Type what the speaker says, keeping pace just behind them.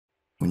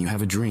When you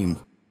have a dream,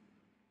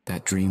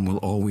 that dream will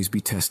always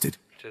be tested.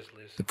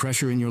 The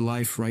pressure in your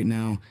life right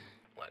now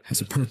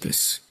has a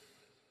purpose.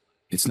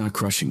 It's not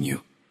crushing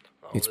you.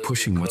 It's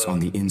pushing what's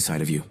on the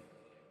inside of you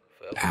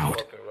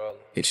out.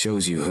 It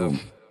shows you who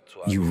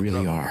you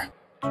really are.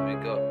 Hey,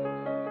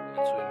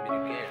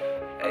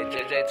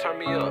 JJ, turn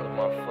me up,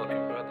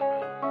 motherfucking brother,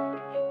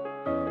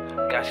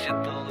 man. Got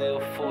shit to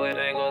live for, it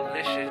ain't gonna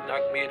let shit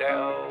knock me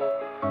down.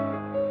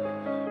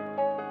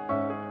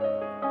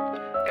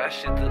 Got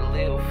shit to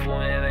live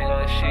for, it ain't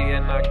gonna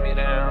shit knock me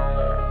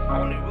down.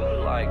 Only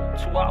really like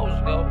 2 hours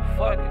ago,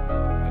 fuck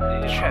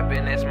it.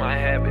 Trapping, that's my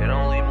habit,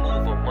 only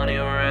moving money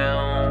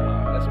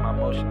around. That's my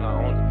motion, I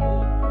only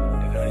move.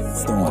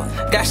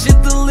 Got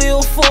shit to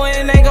live for,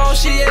 and ain't gon'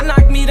 shit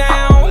knock me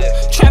down.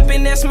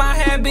 Trapping, that's my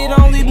habit,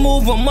 only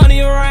moving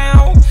money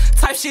around.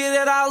 Type shit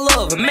that I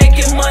love, and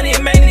making money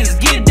and make niggas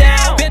get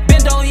down.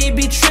 Ben don't even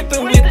be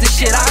tripping with the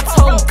shit, I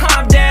told him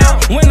calm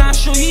down. When I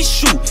shoot, he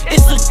shoot,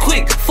 it's a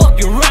quick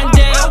fucking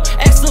rundown.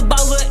 Ask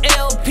about lil'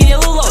 LP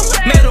and low,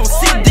 made him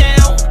sit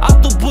down.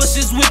 Out the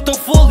bushes with them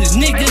foolies,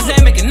 niggas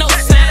ain't making no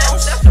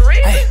sounds.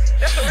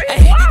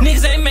 Hey,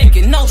 niggas ain't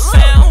making no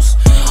sounds.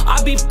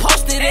 I be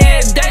posted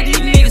every day,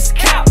 these niggas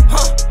cap,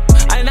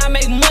 huh? And I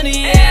make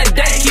money every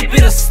day, keep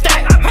it a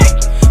stack,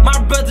 huh? My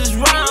brothers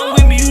rhyme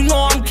with me, you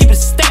know I'm keeping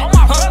stack,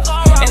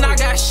 huh? And I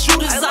got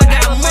shooters, I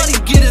got money,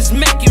 get us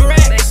making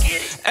racks.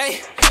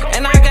 Hey,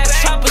 and I got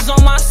choppers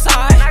on my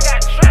side.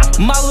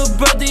 My little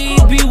brother, he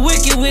be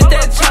wicked with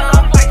that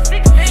chime.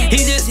 He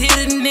just hit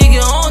a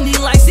nigga only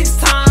like 6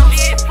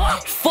 times.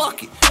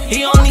 Fuck it,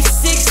 he only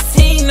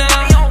 16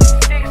 now.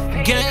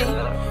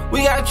 Gang.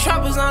 We got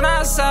choppers on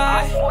our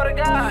side.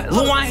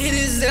 Lil' Juan hit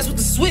his ass with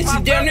the switch,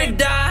 he damn near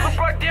died.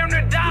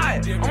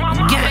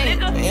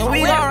 Gang, and we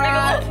gon'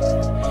 ride.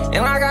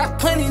 And I got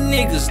plenty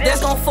niggas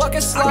that's gon'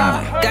 fucking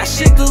slide. Got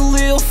shit to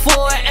live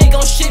for, ain't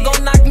gon' shit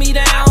gon' knock me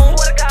down.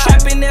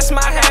 Trapping, that's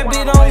my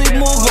habit, only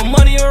moving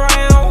money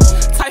around.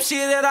 Type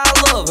shit that I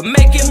love,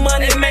 making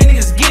money, make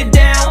niggas get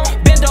down.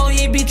 Ben don't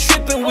even be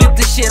tripping with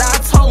the shit, I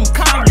told him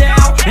calm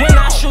down. When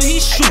I shoot, he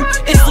shoot,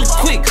 it's a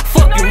quick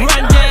fucking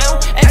rundown.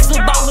 Ask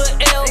about lil'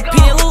 LP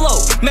and low,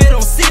 made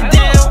him sit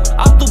down.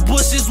 Out the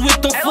bushes with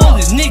them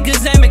foolies,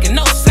 niggas ain't making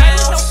no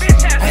sounds.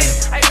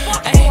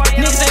 Hey,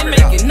 niggas ain't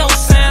making no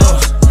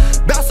sounds.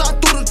 Bounce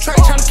out through the track,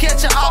 tryna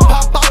catch it, I'll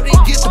pop out and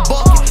get the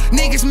bucket.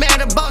 Niggas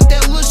mad about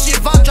that little shit,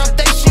 if I drop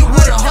that shit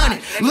with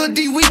 100. Lil'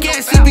 D weak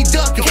ass, he be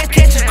ducking.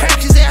 Catch his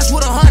crack his ass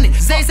with 100.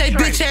 Zay say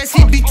bitch ass,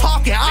 he be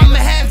talking. I'ma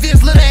have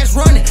his little ass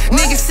running.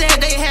 Niggas said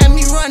they had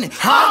me running.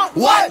 Huh?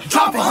 What?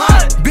 Drop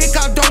 100. Big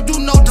out, don't do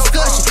no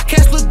discussion.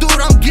 Catch lil'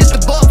 dude, I'm get the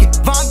bucket.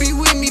 Vonbee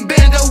with me,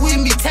 band up with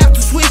me. Tap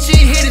the switch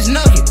and hit his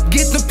nugget.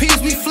 Get the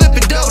piece, we flip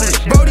it double.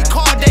 Brody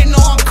card, they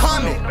know I'm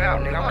coming.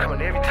 Nigga, I'm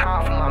coming every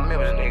time for my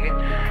members, nigga.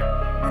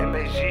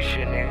 MAG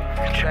shit, nigga.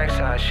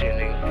 Trackside shit,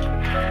 nigga.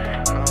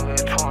 I'm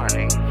with Torn,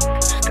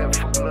 nigga. Step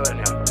for blood,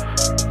 nigga.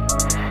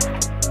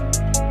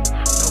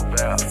 No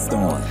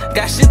doubt.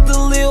 Got shit to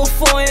live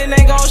for, and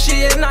ain't gon'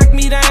 shit knock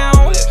me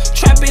down.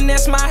 Trapping,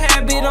 that's my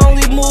habit,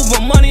 only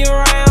moving money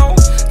around.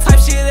 Type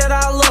shit that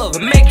I love,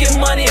 making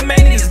money and make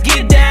niggas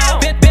get down.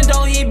 Ben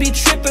don't even be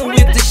tripping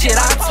with the shit,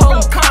 I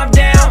told him calm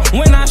down.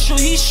 When I shoot,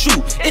 he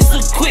shoot, it's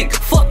a quick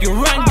fucking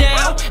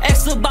rundown.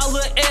 Ask about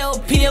lil'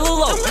 LP and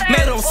low,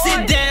 made him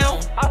sit down.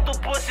 Out the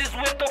bushes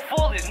with the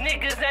foolies,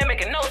 niggas ain't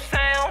making no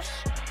sounds.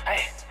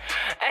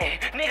 Hey,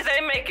 niggas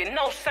ain't making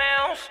no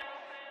sounds.